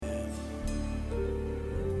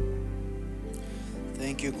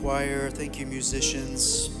Thank you, choir. Thank you,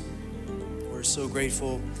 musicians. We're so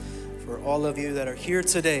grateful for all of you that are here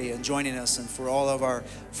today and joining us, and for all of our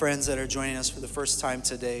friends that are joining us for the first time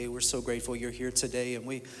today. We're so grateful you're here today, and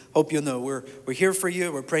we hope you know we're here for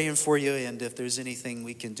you. We're praying for you, and if there's anything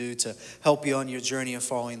we can do to help you on your journey of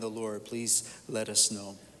following the Lord, please let us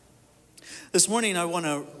know. This morning, I want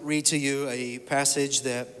to read to you a passage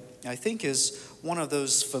that I think is one of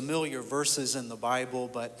those familiar verses in the Bible,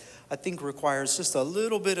 but I think requires just a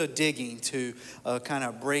little bit of digging to kind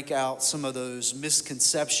of break out some of those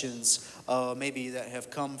misconceptions maybe that have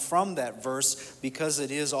come from that verse, because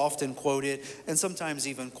it is often quoted and sometimes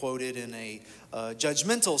even quoted in a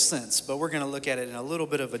judgmental sense. But we're going to look at it in a little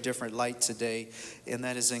bit of a different light today, and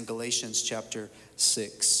that is in Galatians chapter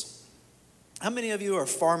 6. How many of you are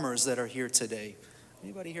farmers that are here today?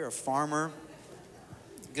 Anybody here a farmer?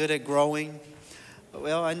 Good at growing?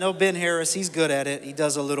 Well, I know Ben Harris, he's good at it. He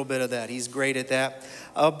does a little bit of that. He's great at that.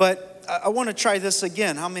 But I want to try this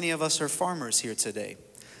again. How many of us are farmers here today?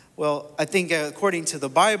 Well, I think according to the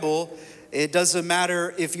Bible, it doesn't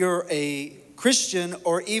matter if you're a Christian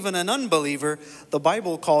or even an unbeliever. The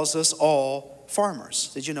Bible calls us all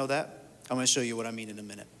farmers. Did you know that? I'm going to show you what I mean in a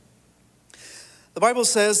minute. The Bible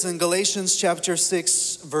says in Galatians chapter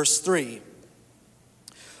 6, verse 3,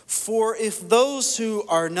 "For if those who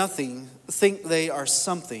are nothing think they are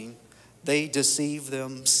something, they deceive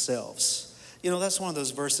themselves." You know, that's one of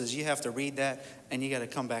those verses. You have to read that, and you got to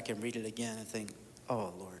come back and read it again and think,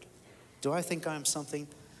 oh, Lord, do I think I'm something?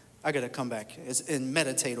 I got to come back and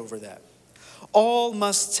meditate over that. "All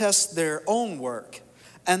must test their own work,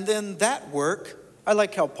 and then that work," I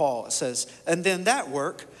like how Paul says, "and then that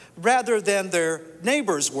work, rather than their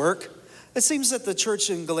neighbor's work." It seems that the church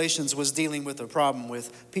in Galatians was dealing with a problem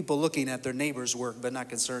with people looking at their neighbor's work but not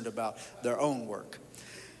concerned about their own work,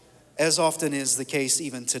 as often is the case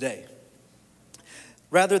even today.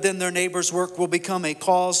 "Rather than their neighbor's work will become a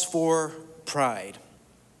cause for pride.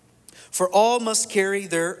 For all must carry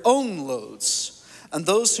their own loads, and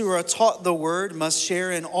those who are taught the word must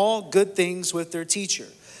share in all good things with their teacher.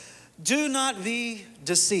 Do not be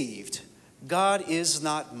deceived. God is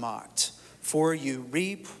not mocked. For you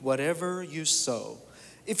reap whatever you sow.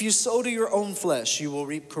 If you sow to your own flesh, you will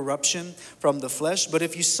reap corruption from the flesh. But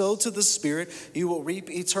if you sow to the Spirit, you will reap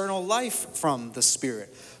eternal life from the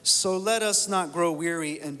Spirit. So let us not grow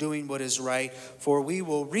weary in doing what is right, for we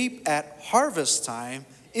will reap at harvest time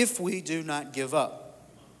if we do not give up.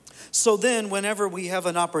 So then, whenever we have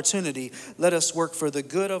an opportunity, let us work for the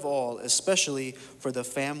good of all, especially for the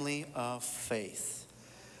family of faith."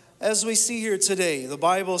 As we see here today, the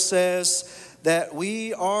Bible says that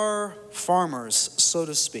we are farmers, so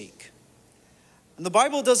to speak. And the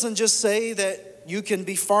Bible doesn't just say that you can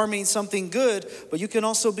be farming something good, but you can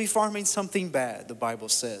also be farming something bad, the Bible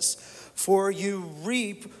says. For you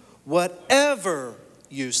reap whatever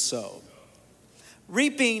you sow.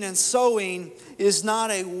 Reaping and sowing is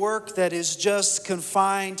not a work that is just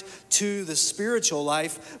confined to the spiritual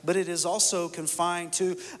life, but it is also confined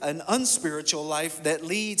to an unspiritual life that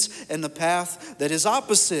leads in the path that is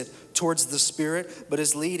opposite towards the Spirit, but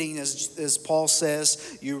is leading, as Paul says,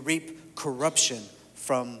 you reap corruption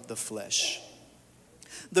from the flesh.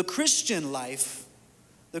 The Christian life,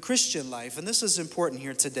 and this is important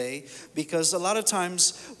here today, because a lot of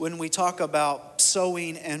times when we talk about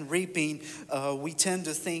sowing and reaping, we tend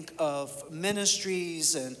to think of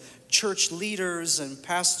ministries and church leaders and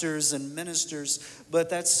pastors and ministers, but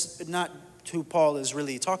that's not who Paul is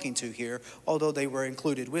really talking to here, although they were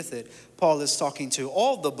included with it. Paul is talking to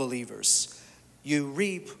all the believers. You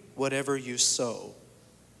reap whatever you sow.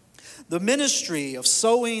 The ministry of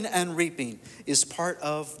sowing and reaping is part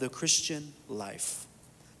of the Christian life.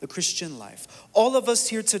 The Christian life. All of us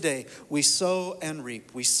here today, we sow and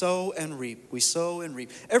reap. We sow and reap. We sow and reap.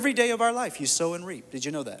 Every day of our life, you sow and reap. Did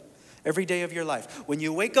you know that? Every day of your life. When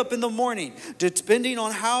you wake up in the morning, depending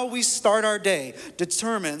on how we start our day,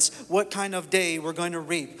 determines what kind of day we're going to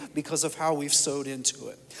reap because of how we've sowed into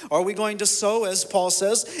it. Are we going to sow, as Paul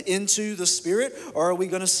says, into the Spirit, or are we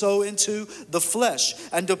going to sow into the flesh?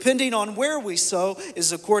 And depending on where we sow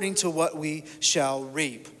is according to what we shall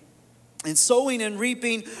reap. And sowing and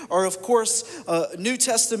reaping are, of course, New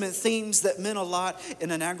Testament themes that meant a lot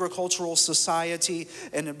in an agricultural society,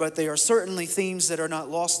 but they are certainly themes that are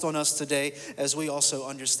not lost on us today, as we also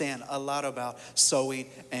understand a lot about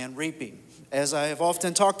sowing and reaping. As I have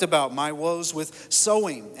often talked about, my woes with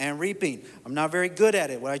sowing and reaping. I'm not very good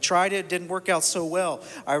at it. When I tried it didn't work out so well.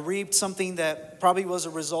 I reaped something that probably was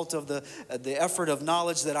a result of the effort of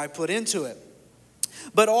knowledge that I put into it.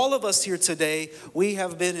 But all of us here today, we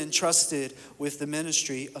have been entrusted with the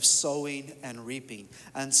ministry of sowing and reaping.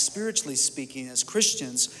 And spiritually speaking, as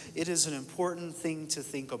Christians, it is an important thing to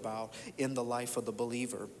think about in the life of the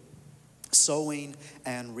believer. Sowing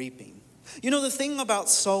and reaping. You know, the thing about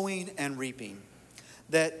sowing and reaping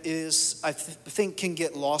that is, I think can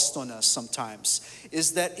get lost on us sometimes,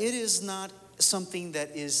 is that it is not something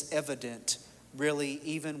that is evident, really,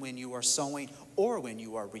 even when you are sowing or when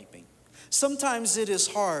you are reaping. Sometimes it is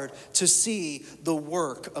hard to see the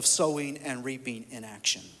work of sowing and reaping in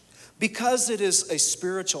action. Because it is a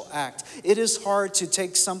spiritual act, it is hard to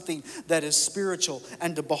take something that is spiritual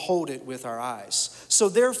and to behold it with our eyes. So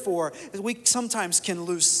therefore, we sometimes can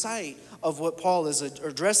lose sight of what Paul is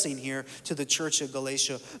addressing here to the church of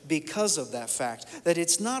Galatia because of that fact, that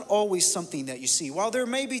it's not always something that you see. While there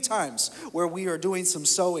may be times where we are doing some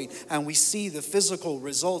sowing and we see the physical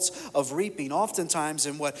results of reaping, oftentimes,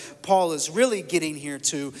 and what Paul is really getting here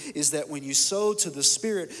to is that when you sow to the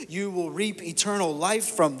Spirit, you will reap eternal life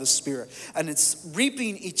from the Spirit. And it's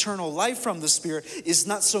reaping eternal life from the Spirit is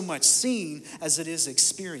not so much seen as it is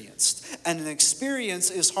experienced. And an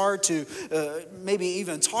experience is hard to maybe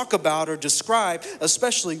even talk about or describe,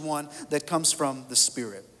 especially one that comes from the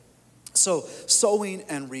Spirit. So, sowing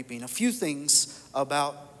and reaping. A few things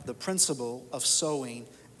about the principle of sowing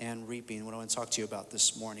and reaping. What I want to talk to you about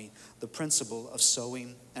this morning. The principle of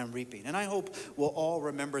sowing and reaping. And I hope we'll all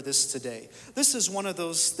remember this today. This is one of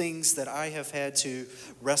those things that I have had to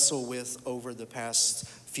wrestle with over the past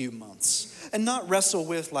few months. And not wrestle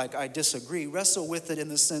with like I disagree. Wrestle with it in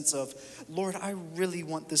the sense of, Lord, I really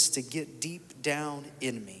want this to get deep down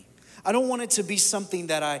in me. I don't want it to be something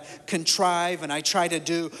that I contrive and I try to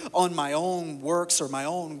do on my own works or my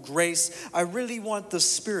own grace. I really want the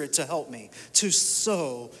Spirit to help me to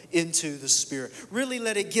sow into the Spirit. Really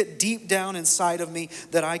let it get deep down inside of me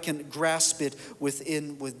that I can grasp it with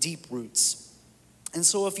deep roots. And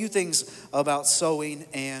so a few things about sowing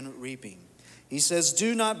and reaping. He says,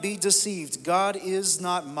 do not be deceived. God is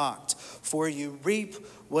not mocked, for you reap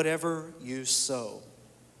whatever you sow.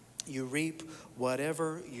 You reap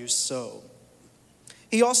whatever you sow.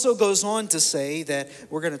 He also goes on to say that,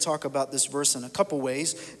 we're going to talk about this verse in a couple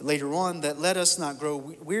ways later on, that let us not grow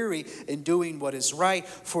weary in doing what is right,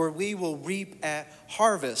 for we will reap at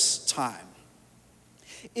harvest time.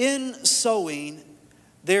 In sowing,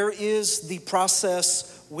 there is the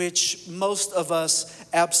process which most of us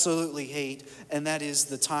absolutely hate, and that is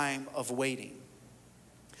the time of waiting.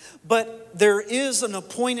 But there is an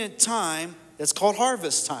appointed time that's called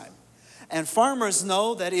harvest time. And farmers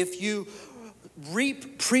know that if you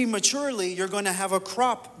reap prematurely, you're going to have a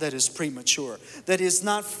crop that is premature, that is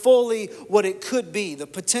not fully what it could be. The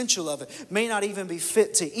potential of it may not even be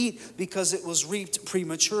fit to eat because it was reaped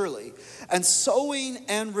prematurely. And sowing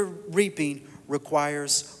and reaping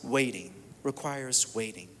requires waiting.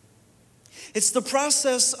 It's the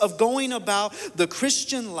process of going about the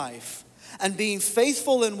Christian life and being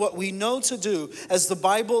faithful in what we know to do as the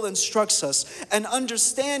Bible instructs us, and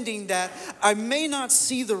understanding that I may not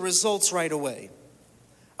see the results right away.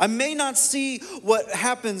 I may not see what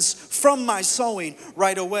happens from my sowing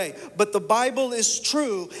right away, but the Bible is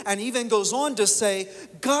true and even goes on to say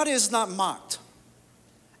God is not mocked.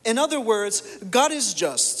 In other words, God is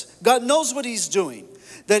just. God knows what He's doing.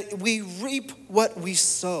 That we reap what we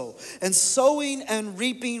sow. And sowing and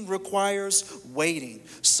reaping requires waiting.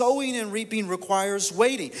 Sowing and reaping requires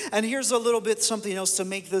waiting. And here's a little bit something else to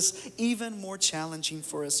make this even more challenging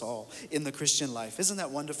for us all in the Christian life. Isn't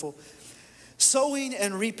that wonderful? Sowing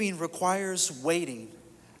and reaping requires waiting.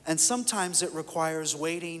 And sometimes it requires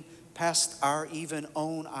waiting past our even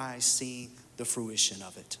own eyes seeing the fruition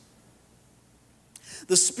of it.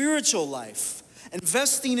 The spiritual life,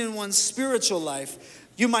 investing in one's spiritual life,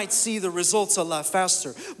 you might see the results a lot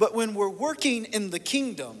faster. But when we're working in the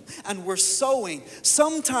kingdom and we're sowing,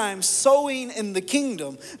 sometimes sowing in the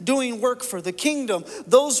kingdom, doing work for the kingdom,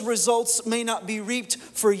 those results may not be reaped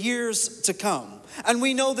for years to come. And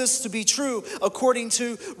we know this to be true according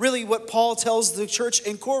to really what Paul tells the church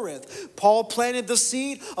in Corinth. Paul planted the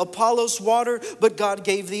seed, Apollos watered, but God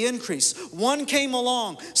gave the increase. One came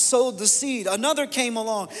along, sowed the seed. Another came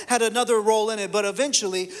along, had another role in it, but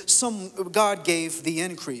eventually God gave the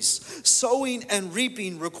increase. Sowing and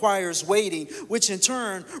reaping requires waiting, which in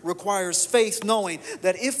turn requires faith, knowing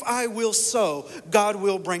that if I will sow, God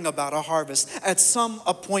will bring about a harvest at some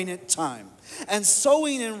appointed time. And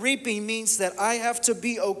sowing and reaping means that I have to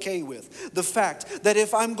be okay with the fact that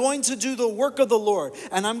if I'm going to do the work of the Lord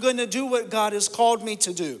and I'm going to do what God has called me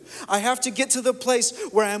to do, I have to get to the place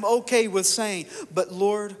where I'm okay with saying, but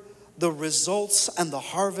Lord, the results and the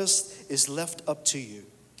harvest is left up to you.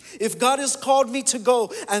 If God has called me to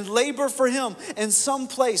go and labor for him in some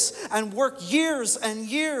place and work years and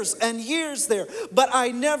years and years there, but I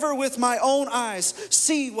never with my own eyes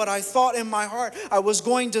see what I thought in my heart I was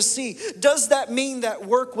going to see, does that mean that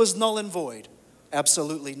work was null and void?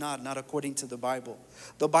 Absolutely not according to the Bible.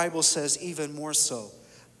 The Bible says even more so.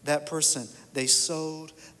 That person, they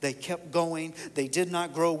sowed, they kept going, they did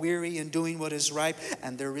not grow weary in doing what is right,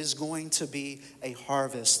 and there is going to be a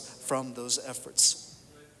harvest from those efforts.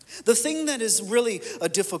 The thing that is really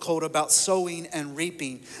difficult about sowing and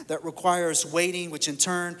reaping that requires waiting, which in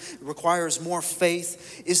turn requires more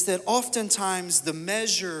faith, is that oftentimes the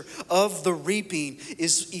measure of the reaping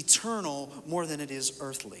is eternal more than it is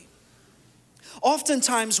earthly.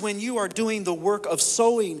 Oftentimes when you are doing the work of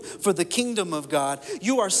sowing for the kingdom of God,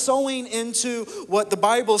 you are sowing into what the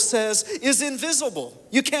Bible says is invisible.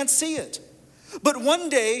 You can't see it. But one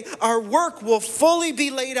day, our work will fully be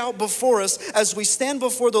laid out before us as we stand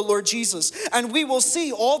before the Lord Jesus. And we will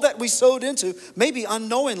see all that we sowed into, maybe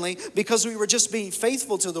unknowingly, because we were just being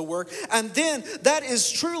faithful to the work. And then that is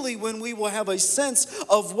truly when we will have a sense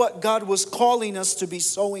of what God was calling us to be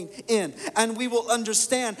sowing in. And we will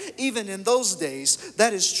understand, even in those days,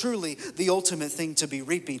 that is truly the ultimate thing to be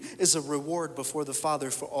reaping, is a reward before the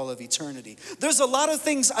Father for all of eternity. There's a lot of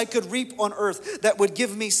things I could reap on earth that would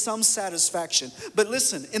give me some satisfaction. But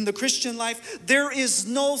listen, in the Christian life, there is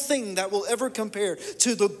no thing that will ever compare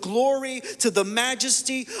to the glory, to the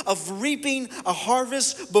majesty of reaping a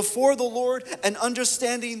harvest before the Lord and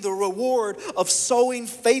understanding the reward of sowing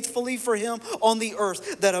faithfully for him on the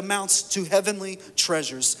earth that amounts to heavenly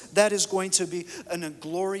treasures. That is going to be a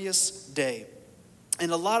glorious day.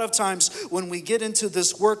 And a lot of times when we get into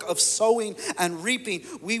this work of sowing and reaping,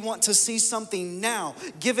 we want to see something now.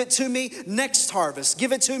 Give it to me next harvest.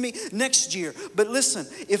 Give it to me next year. But listen,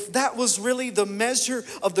 if that was really the measure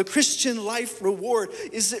of the Christian life reward,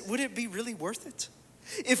 would it be really worth it?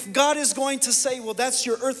 If God is going to say, well, that's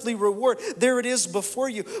your earthly reward, there it is before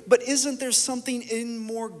you. But isn't there something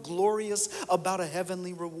more glorious about a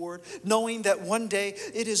heavenly reward? Knowing that one day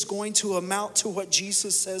it is going to amount to what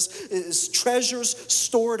Jesus says is treasures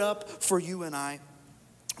stored up for you and I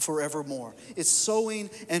forevermore. It's sowing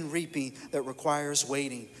and reaping that requires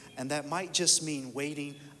waiting. And that might just mean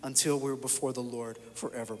waiting until we're before the Lord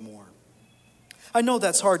forevermore. I know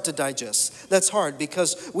that's hard to digest. That's hard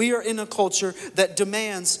because we are in a culture that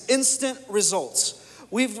demands instant results.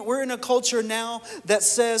 We're in a culture now that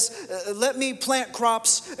says, let me plant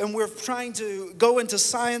crops, and we're trying to go into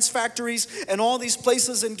science factories and all these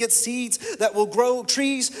places and get seeds that will grow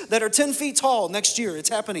trees that are 10 feet tall next year. It's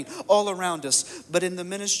happening all around us. But in the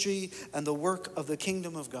ministry and the work of the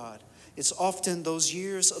kingdom of God, it's often those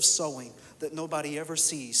years of sowing that nobody ever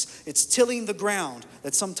sees. It's tilling the ground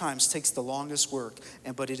that sometimes takes the longest work,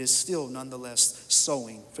 but it is still nonetheless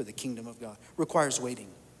sowing for the kingdom of God. Requires waiting.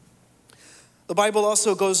 The Bible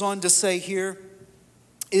also goes on to say here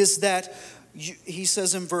is that, he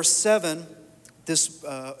says in verse 7,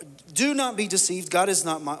 do not be deceived, God is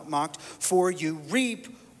not mocked, for you reap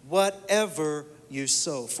whatever you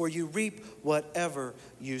sow. For you reap whatever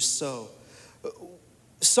you sow.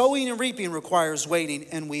 Sowing and reaping requires waiting,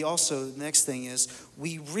 and we also, the next thing is,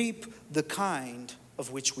 we reap the kind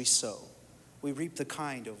of which we sow. We reap the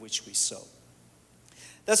kind of which we sow.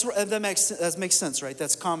 That makes sense, right?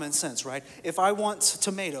 That's common sense, right? If I want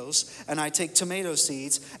tomatoes, and I take tomato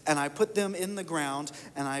seeds, and I put them in the ground,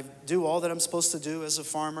 and I do all that I'm supposed to do as a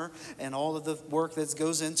farmer, and all of the work that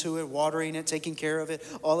goes into it, watering it, taking care of it,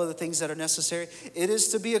 all of the things that are necessary, it is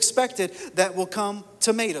to be expected that will come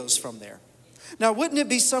tomatoes from there. Now, wouldn't it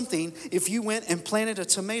be something if you went and planted a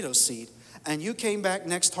tomato seed and you came back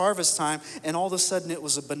next harvest time and all of a sudden it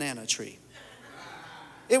was a banana tree?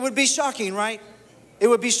 It would be shocking, right? It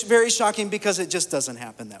would be very shocking because it just doesn't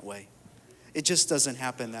happen that way. It just doesn't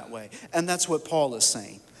happen that way. And that's what Paul is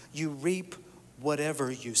saying. You reap whatever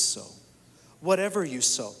you sow. Whatever you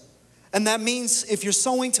sow. And that means if you're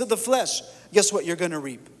sowing to the flesh, guess what you're going to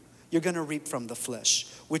reap? You're going to reap from the flesh,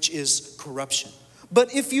 which is corruption.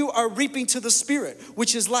 But if you are reaping to the Spirit,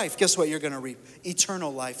 which is life, guess what you're going to reap?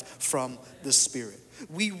 Eternal life from the Spirit.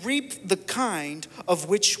 We reap the kind of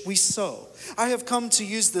which we sow. I have come to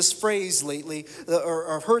use this phrase lately,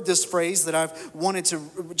 or heard this phrase that I've wanted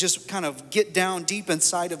to just kind of get down deep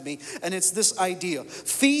inside of me. And it's this idea.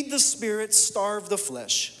 Feed the Spirit, starve the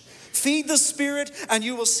flesh. Feed the Spirit and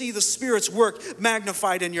you will see the Spirit's work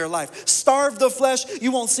magnified in your life. Starve the flesh,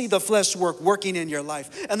 you won't see the flesh working in your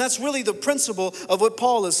life. And that's really the principle of what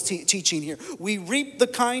Paul is teaching here. We reap the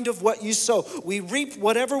kind of what you sow. We reap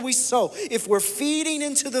whatever we sow. If we're feeding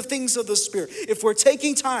into the things of the Spirit, if we're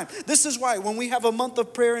taking time. This is why when we have a month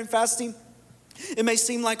of prayer and fasting, It may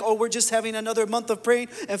seem like, oh, we're just having another month of praying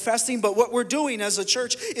and fasting, but what we're doing as a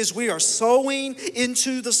church is we are sowing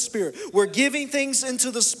into the Spirit. We're giving things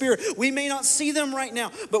into the Spirit. We may not see them right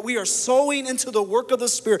now, but we are sowing into the work of the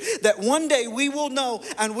Spirit, that one day we will know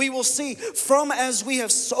and we will see from as we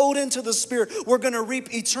have sowed into the Spirit, we're going to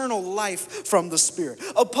reap eternal life from the Spirit.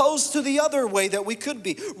 Opposed to the other way that we could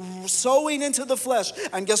be, sowing into the flesh,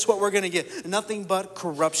 and guess what we're going to get? Nothing but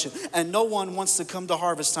corruption. And no one wants to come to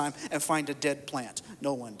harvest time and find a dead plant.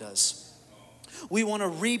 No one does. We want to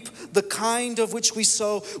reap the kind of which we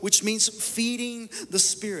sow, which means feeding the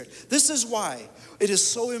Spirit. This is why it is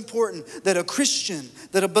so important that a Christian,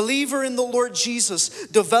 that a believer in the Lord Jesus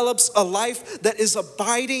develops a life that is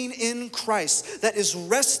abiding in Christ, that is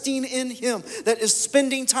resting in Him, that is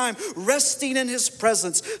spending time resting in His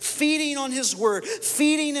presence, feeding on His word,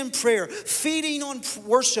 feeding in prayer, feeding on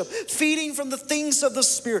worship, feeding from the things of the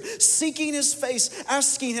Spirit, seeking His face,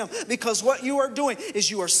 asking Him, because what you are doing is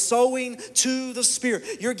you are sowing to the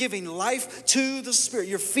Spirit. You're giving life to the Spirit.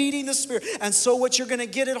 You're feeding the Spirit. And so what you're going to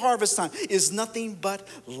get at harvest time is nothing but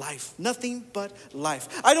life. Nothing but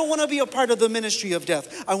life. I don't want to be a part of the ministry of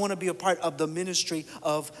death. I want to be a part of the ministry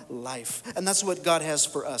of life. And that's what God has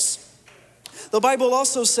for us. The Bible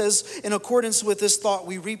also says, in accordance with this thought,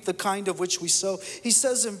 we reap the kind of which we sow. He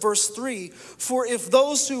says in verse 3, for if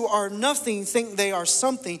those who are nothing think they are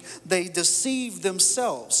something, they deceive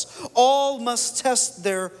themselves. All must test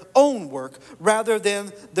their own work rather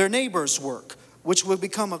than their neighbor's work, which will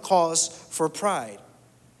become a cause for pride.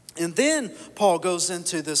 And then Paul goes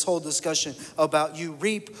into this whole discussion about you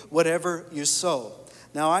reap whatever you sow.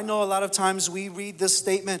 Now, I know a lot of times we read this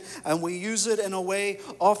statement and we use it in a way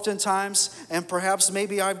oftentimes, and perhaps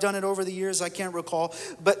maybe I've done it over the years, I can't recall,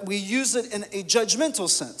 but we use it in a judgmental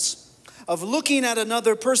sense of looking at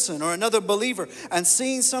another person or another believer and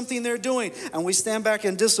seeing something they're doing, and we stand back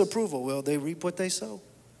in disapproval. Well, they reap what they sow.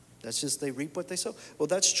 That's just, they reap what they sow. Well,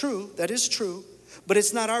 that's true. That is true. But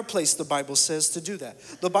it's not our place, the Bible says, to do that.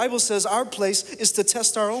 The Bible says our place is to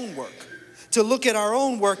test our own work, to look at our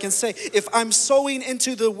own work and say, if I'm sowing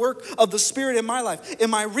into the work of the Spirit in my life,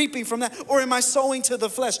 am I reaping from that, or am I sowing to the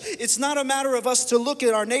flesh? It's not a matter of us to look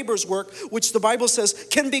at our neighbor's work, which the Bible says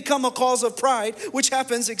can become a cause of pride, which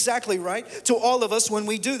happens exactly right to all of us when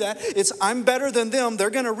we do that. It's, I'm better than them. They're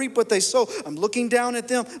going to reap what they sow. I'm looking down at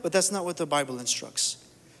them, but that's not what the Bible instructs.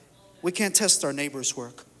 We can't test our neighbor's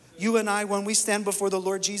work. You and I, when we stand before the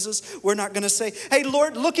Lord Jesus, we're not going to say, hey,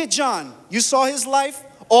 Lord, look at John. You saw his life,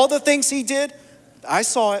 all the things he did. I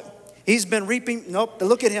saw it. He's been reaping. Nope,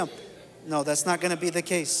 look at him. No, that's not going to be the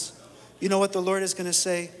case. You know what the Lord is going to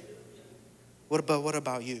say? What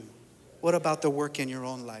about you? What about the work in your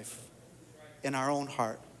own life, in our own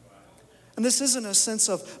heart? And this isn't a sense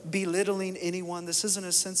of belittling anyone. This isn't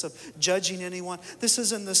a sense of judging anyone. This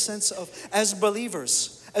is in the sense of, as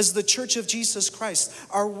believers, as the church of Jesus Christ,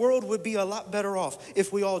 our world would be a lot better off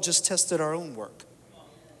if we all just tested our own work.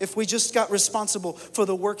 If we just got responsible for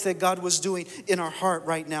the work that God was doing in our heart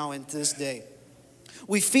right now in this day.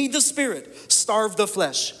 We feed the Spirit, starve the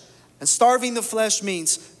flesh. And starving the flesh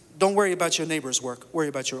means don't worry about your neighbor's work. Worry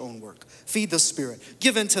about your own work. Feed the Spirit.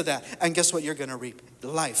 Give into that. And guess what you're going to reap?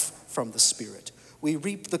 Life from the Spirit. We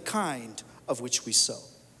reap the kind of which we sow.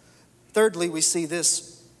 Thirdly, we see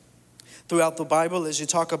this throughout the Bible as you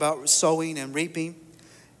talk about sowing and reaping,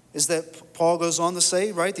 is that Paul goes on to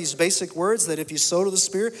say, right, these basic words that if you sow to the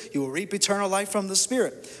Spirit, you will reap eternal life from the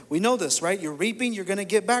Spirit. We know this, right? You're reaping, you're going to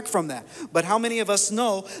get back from that. But how many of us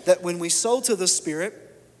know that when we sow to the Spirit,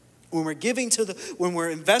 when we're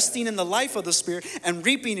investing in the life of the Spirit and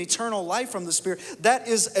reaping eternal life from the Spirit, that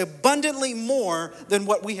is abundantly more than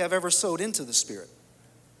what we have ever sowed into the Spirit.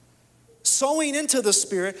 Sowing into the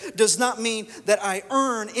Spirit does not mean that I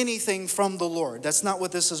earn anything from the Lord. That's not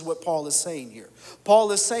what Paul is saying here.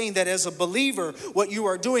 Paul is saying that as a believer, what you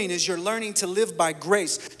are doing is you're learning to live by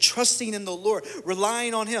grace, trusting in the Lord,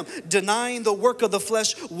 relying on Him, denying the work of the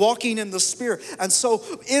flesh, walking in the Spirit. And so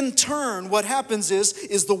in turn, what happens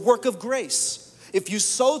is the work of grace. If you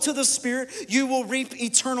sow to the Spirit, you will reap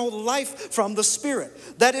eternal life from the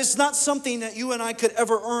Spirit. That is not something that you and I could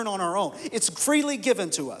ever earn on our own. It's freely given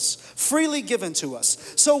to us. Freely given to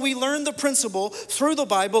us. So we learn the principle through the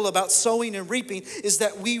Bible about sowing and reaping is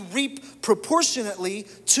that we reap proportionately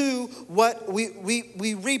to what we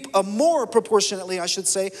reap more proportionately, I should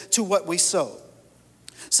say, to what we sow.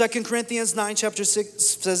 2 Corinthians 9 chapter 6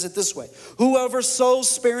 says it this way. Whoever sows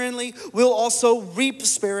sparingly will also reap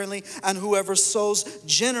sparingly, and whoever sows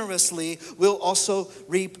generously will also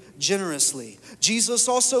reap generously. Jesus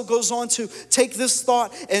also goes on to take this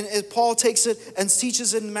thought, and Paul takes it and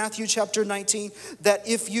teaches it in Matthew chapter 19, that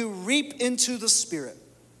if you reap into the Spirit,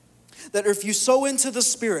 That if you sow into the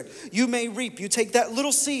Spirit, you may reap. You take that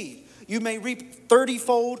little seed, you may reap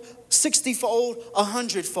 30-fold, 60-fold,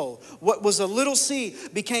 100-fold. What was a little seed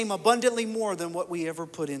became abundantly more than what we ever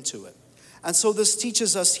put into it. And so this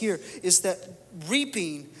teaches us here is that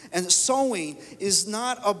reaping and sowing is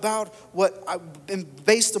not about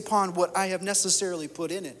based upon what I have necessarily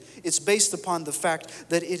put in it. It's based upon the fact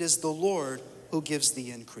that it is the Lord who gives the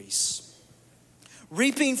increase.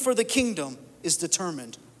 Reaping for the kingdom is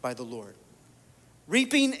determined by the Lord.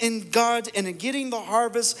 Reaping in God and in getting the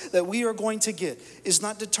harvest that we are going to get is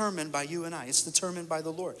not determined by you and I. It's determined by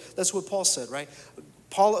the Lord. That's what Paul said, right?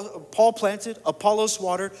 Paul planted, Apollos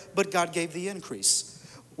watered, but God gave the increase.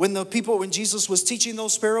 When Jesus was teaching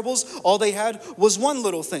those parables, all they had was one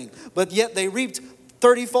little thing, but yet they reaped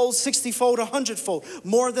 30-fold, 60-fold, 100-fold,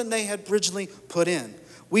 more than they had originally put in.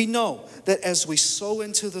 We know that as we sow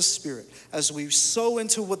into the Spirit, as we sow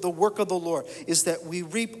into what the work of the Lord is, that we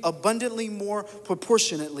reap abundantly more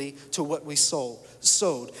proportionately to what we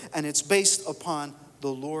sowed. And it's based upon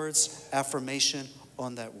the Lord's affirmation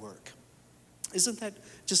on that work. Isn't that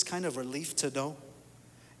just kind of relief to know?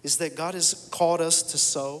 Is that God has called us to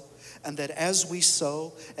sow, and that as we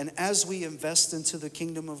sow and as we invest into the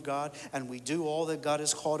kingdom of God and we do all that God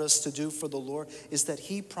has called us to do for the Lord, is that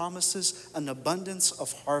He promises an abundance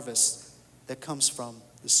of harvest that comes from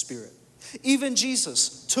the Spirit. Even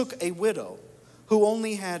Jesus took a widow who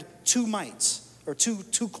only had 2 mites, or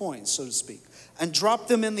two coins, so to speak, and dropped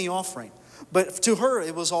them in the offering. But to her,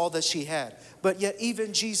 it was all that she had. But yet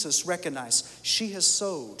even Jesus recognized she has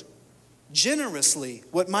sowed generously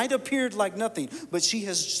what might appear like nothing, but she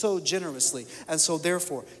has sowed generously. And so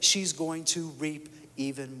therefore, she's going to reap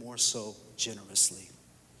even more so generously.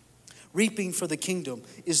 Reaping for the kingdom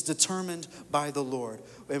is determined by the Lord.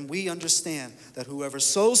 And we understand that whoever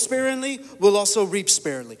sows sparingly will also reap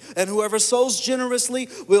sparingly. And whoever sows generously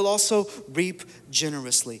will also reap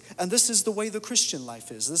generously. And this is the way the Christian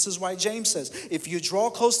life is. This is why James says, if you draw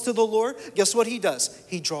close to the Lord, guess what He does?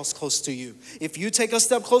 He draws close to you. If you take a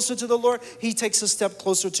step closer to the Lord, He takes a step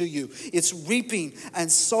closer to you. It's reaping and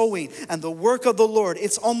sowing and the work of the Lord.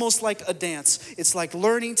 It's almost like a dance. It's like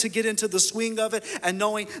learning to get into the swing of it and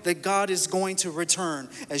knowing that God is going to return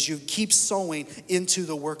as you keep sowing into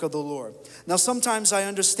the work of the Lord. Now, sometimes I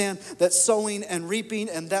understand that sowing and reaping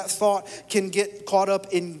and that thought can get caught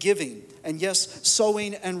up in giving. And yes,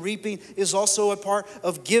 sowing and reaping is also a part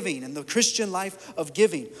of giving and the Christian life of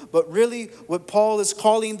giving. But really, what Paul is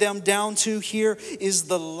calling them down to here is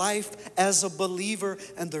the life as a believer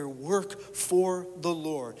and their work for the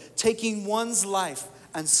Lord. Taking one's life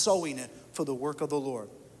and sowing it for the work of the Lord.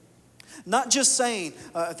 Not just saying,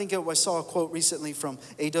 I think I saw a quote recently from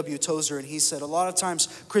A.W. Tozer, and he said, a lot of times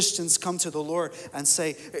Christians come to the Lord and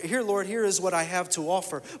say, here, Lord, here is what I have to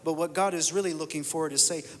offer. But what God is really looking for to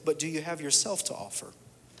say, but do you have yourself to offer?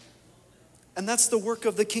 And that's the work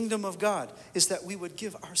of the kingdom of God, is that we would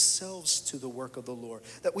give ourselves to the work of the Lord.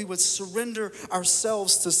 That we would surrender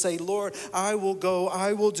ourselves to say, Lord, I will go,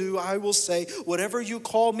 I will do, I will say whatever you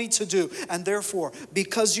call me to do. And therefore,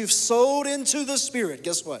 because you've sowed into the Spirit,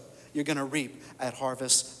 guess what? You're going to reap at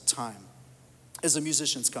harvest time. As the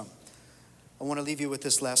musicians come, I want to leave you with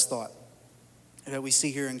this last thought that we see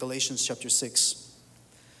here in Galatians chapter 6.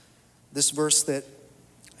 This verse that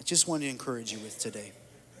I just want to encourage you with today.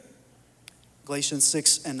 Galatians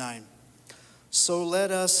 6 and 9. So let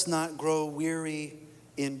us not grow weary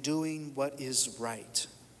in doing what is right,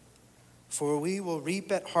 for we will reap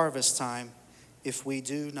at harvest time if we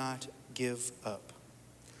do not give up.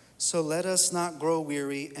 So let us not grow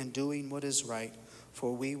weary in doing what is right,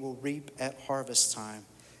 for we will reap at harvest time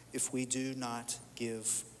if we do not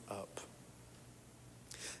give up.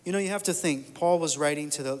 You know, you have to think, Paul was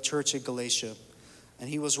writing to the church at Galatia, and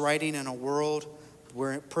he was writing in a world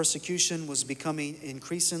where persecution was becoming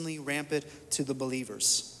increasingly rampant to the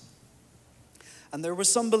believers. And there were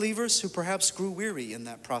some believers who perhaps grew weary in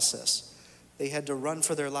that process. They had to run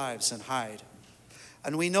for their lives and hide.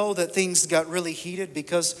 And we know that things got really heated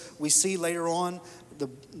because we see later on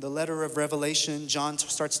the letter of Revelation, John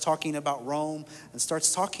starts talking about Rome and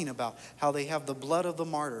starts talking about how they have the blood of the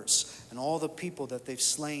martyrs and all the people that they've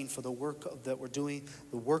slain for the work that were doing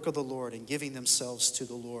the work of the Lord and giving themselves to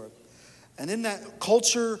the Lord. And in that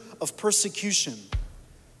culture of persecution,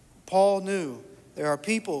 Paul knew there are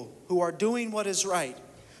people who are doing what is right,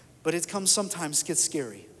 but it sometimes gets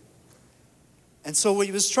scary. And so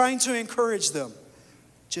he was trying to encourage them.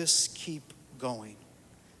 Just keep going.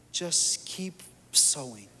 Just keep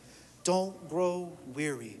sowing. Don't grow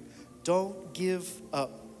weary. Don't give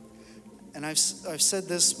up. And I've said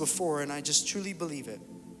this before, and I just truly believe it.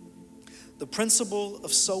 The principle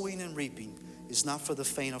of sowing and reaping is not for the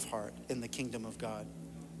faint of heart in the kingdom of God.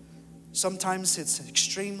 Sometimes it's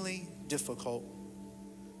extremely difficult,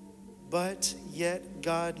 but yet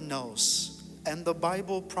God knows. And the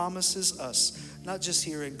Bible promises us, not just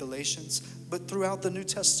here in Galatians, but throughout the New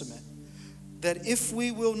Testament, that if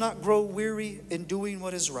we will not grow weary in doing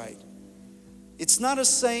what is right, it's not a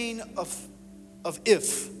saying of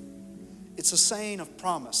if, it's a saying of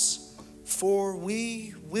promise. For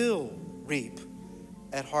we will reap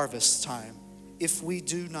at harvest time if we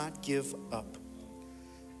do not give up.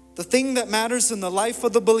 The thing that matters in the life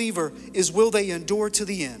of the believer is, will they endure to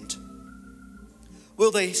the end? Will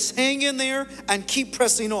they hang in there and keep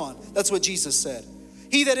pressing on? That's what Jesus said.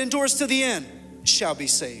 He that endures to the end shall be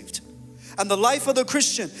saved. And the life of the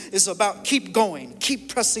Christian is about keep going,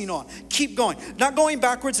 keep pressing on, keep going. Not going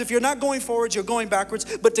backwards. If you're not going forward, you're going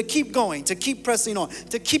backwards. But to keep going, to keep pressing on,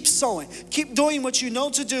 to keep sowing, keep doing what you know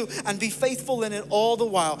to do and be faithful in it all the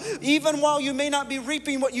while. Even while you may not be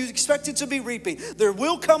reaping what you expected to be reaping, there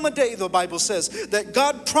will come a day, the Bible says, that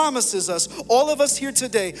God promises us, all of us here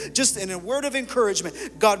today, just in a word of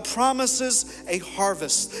encouragement, God promises a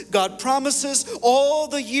harvest. God promises all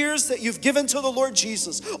the years that you've given to the Lord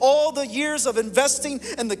Jesus, all the years of investing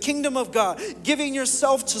in the kingdom of God, giving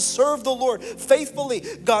yourself to serve the Lord faithfully.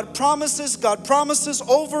 God promises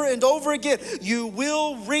over and over again, you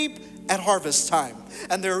will reap at harvest time.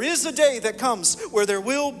 And there is a day that comes where there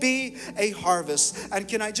will be a harvest. And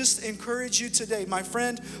can I just encourage you today, my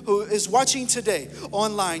friend who is watching today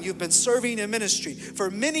online, you've been serving in ministry for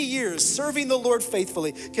many years, serving the Lord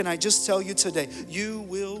faithfully. Can I just tell you today, you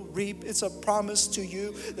will reap. It's a promise to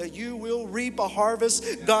you that you will reap a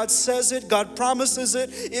harvest. God says it. God promises it.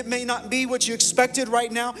 It may not be what you expected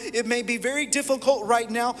right now. It may be very difficult right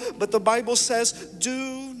now, but the Bible says,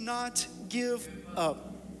 do not give up.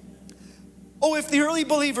 Oh, if the early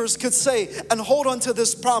believers could say and hold on to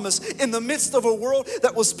this promise in the midst of a world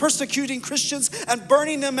that was persecuting Christians and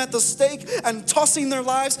burning them at the stake and tossing their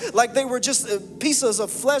lives like they were just pieces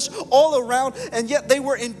of flesh all around, and yet they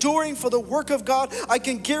were enduring for the work of God, I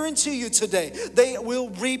can guarantee you today they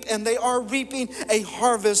will reap, and they are reaping a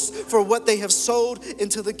harvest for what they have sowed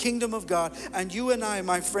into the kingdom of God. And you and I,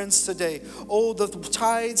 my friends, today, oh, the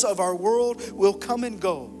tides of our world will come and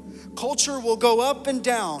go. Culture will go up and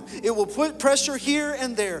down. It will put pressure here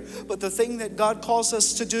and there. But the thing that God calls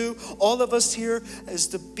us to do, all of us here, is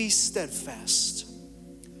to be steadfast,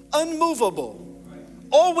 unmovable,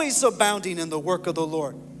 always abounding in the work of the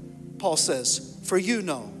Lord. Paul says, for you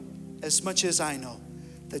know, as much as I know,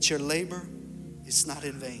 that your labor is not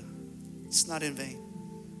in vain. It's not in vain.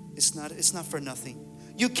 It's not for nothing.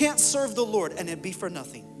 You can't serve the Lord and it be for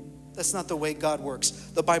nothing. That's not the way God works.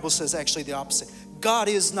 The Bible says actually the opposite. God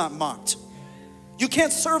is not mocked. You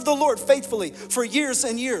can't serve the Lord faithfully for years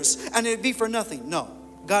and years and it'd be for nothing. No,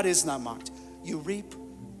 God is not mocked. You reap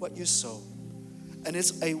what you sow. And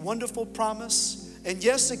it's a wonderful promise. And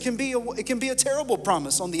yes, it can be a terrible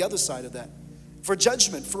promise on the other side of that. For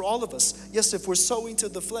judgment for all of us. Yes, if we're sowing to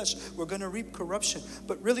the flesh, we're going to reap corruption.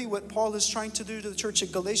 But really what Paul is trying to do to the church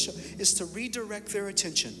at Galatia is to redirect their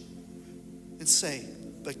attention and say,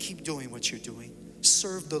 but keep doing what you're doing.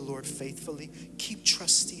 Serve the Lord faithfully. Keep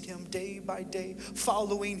trusting Him day by day,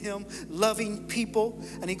 following Him, loving people.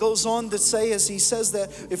 And he goes on to say, as he says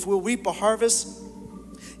that if we'll reap a harvest,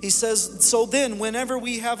 he says, so then whenever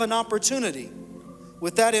we have an opportunity,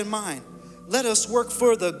 with that in mind, let us work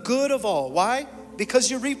for the good of all. Why?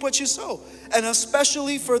 Because you reap what you sow. And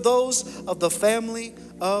especially for those of the family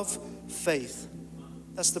of faith.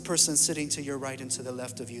 That's the person sitting to your right and to the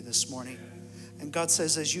left of you this morning. And God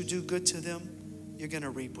says, as you do good to them, you're going to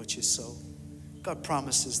reap what you sow. God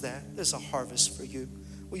promises that. There's a harvest for you.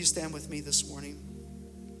 Will you stand with me this morning?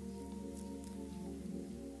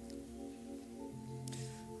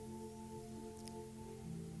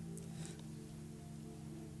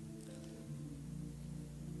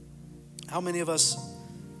 How many of us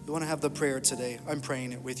want to have the prayer today? I'm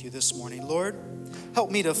praying it with you this morning. Lord, help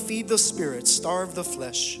me to feed the Spirit, starve the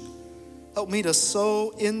flesh. Help me to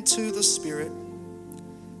sow into the Spirit.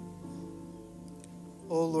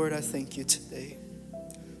 Oh, Lord, I thank you today.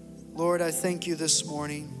 Lord, I thank you this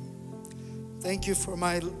morning. Thank you for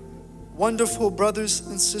my wonderful brothers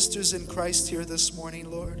and sisters in Christ here this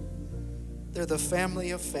morning, Lord. They're the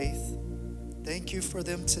family of faith. Thank you for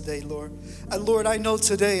them today, Lord. And Lord, I know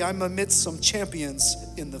today I'm amidst some champions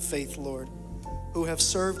in the faith, Lord, who have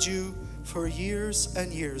served you for years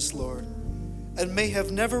and years, Lord, and may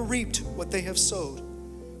have never reaped what they have sowed.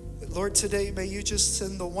 Lord, today, may you just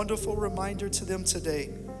send the wonderful reminder to them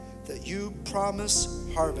today that you promise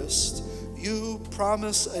harvest. You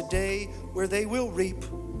promise a day where they will reap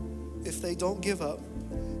if they don't give up.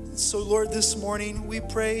 So, Lord, this morning we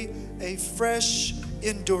pray a fresh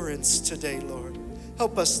endurance today, Lord.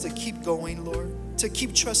 Help us to keep going, Lord, to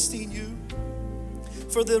keep trusting you.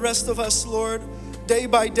 For the rest of us, Lord, day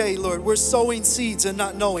by day, Lord, we're sowing seeds and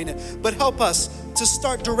not knowing it. But help us to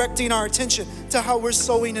start directing our attention to how we're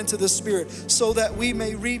sowing into the Spirit so that we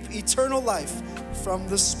may reap eternal life from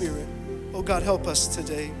the Spirit. Oh God, help us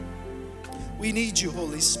today. We need you,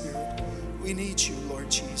 Holy Spirit. We need you,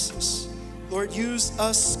 Lord Jesus. Lord, use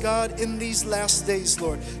us, God, in these last days,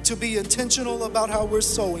 Lord, to be intentional about how we're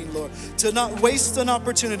sowing, Lord, to not waste an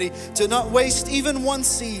opportunity, to not waste even one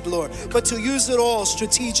seed, Lord, but to use it all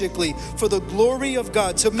strategically for the glory of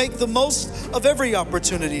God, to make the most of every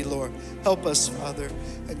opportunity, Lord. Help us, Father.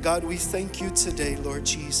 And God, we thank you today, Lord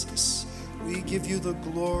Jesus. We give you the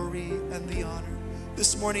glory and the honor.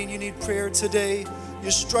 This morning you need prayer today.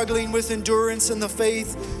 You're struggling with endurance in the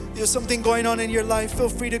faith. There's something going on in your life. Feel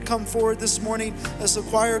free to come forward this morning as the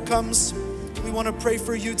choir comes. We want to pray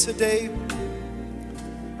for you today.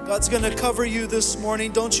 God's going to cover you this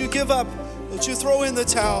morning. Don't you give up. Don't you throw in the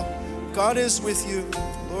towel. God is with you.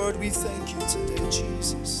 Lord, we thank you today,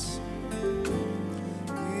 Jesus.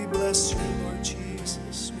 We bless you, Lord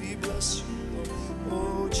Jesus. We bless you, Lord.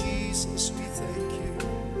 Oh, Jesus, we thank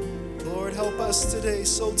you. Lord, help us today.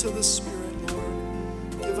 Sow to the Spirit,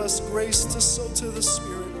 Lord. Give us grace to sow to the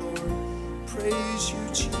Spirit, Lord. Praise you,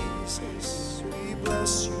 Jesus. We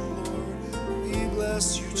bless you, Lord. We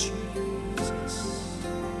bless you, Jesus.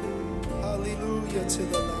 Hallelujah to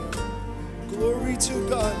the Lamb. Glory to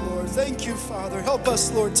God, Lord. Thank you, Father. Help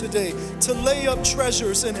us, Lord, today to lay up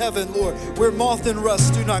treasures in heaven, Lord, where moth and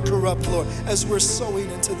rust do not corrupt, Lord, as we're sowing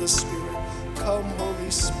into the Spirit. Come,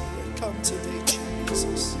 Holy Spirit. Come today,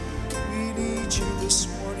 Jesus. We need you this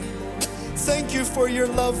morning, Lord. Thank you for your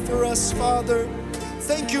love for us, Father.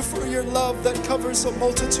 Thank you for your love that covers a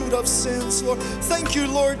multitude of sins, Lord. Thank you,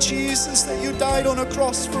 Lord Jesus, that you died on a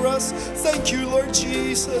cross for us. Thank you, Lord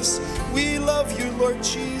Jesus. We love you, Lord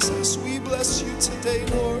Jesus. We bless you today,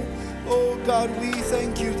 Lord. Oh, God, we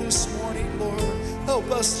thank you this morning, Lord. Help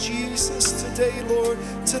us, Jesus, today, Lord,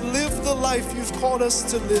 to live the life you've called us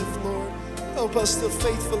to live, Lord. Help us to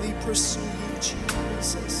faithfully pursue you,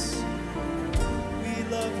 Jesus. We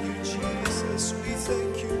love you, Jesus. We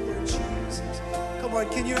thank you, Lord Jesus. Come on,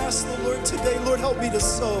 can you ask the Lord today, Lord, help me to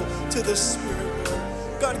sow to the Spirit,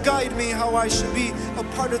 Lord. God, guide me how I should be a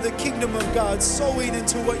part of the kingdom of God, sowing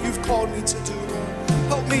into what you've called me to do, Lord.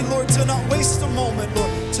 Help me, Lord, to not waste a moment,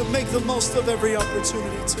 Lord, to make the most of every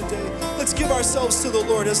opportunity today. Let's give ourselves to the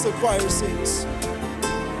Lord as the choir sings.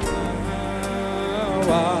 How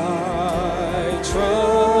I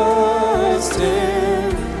trust in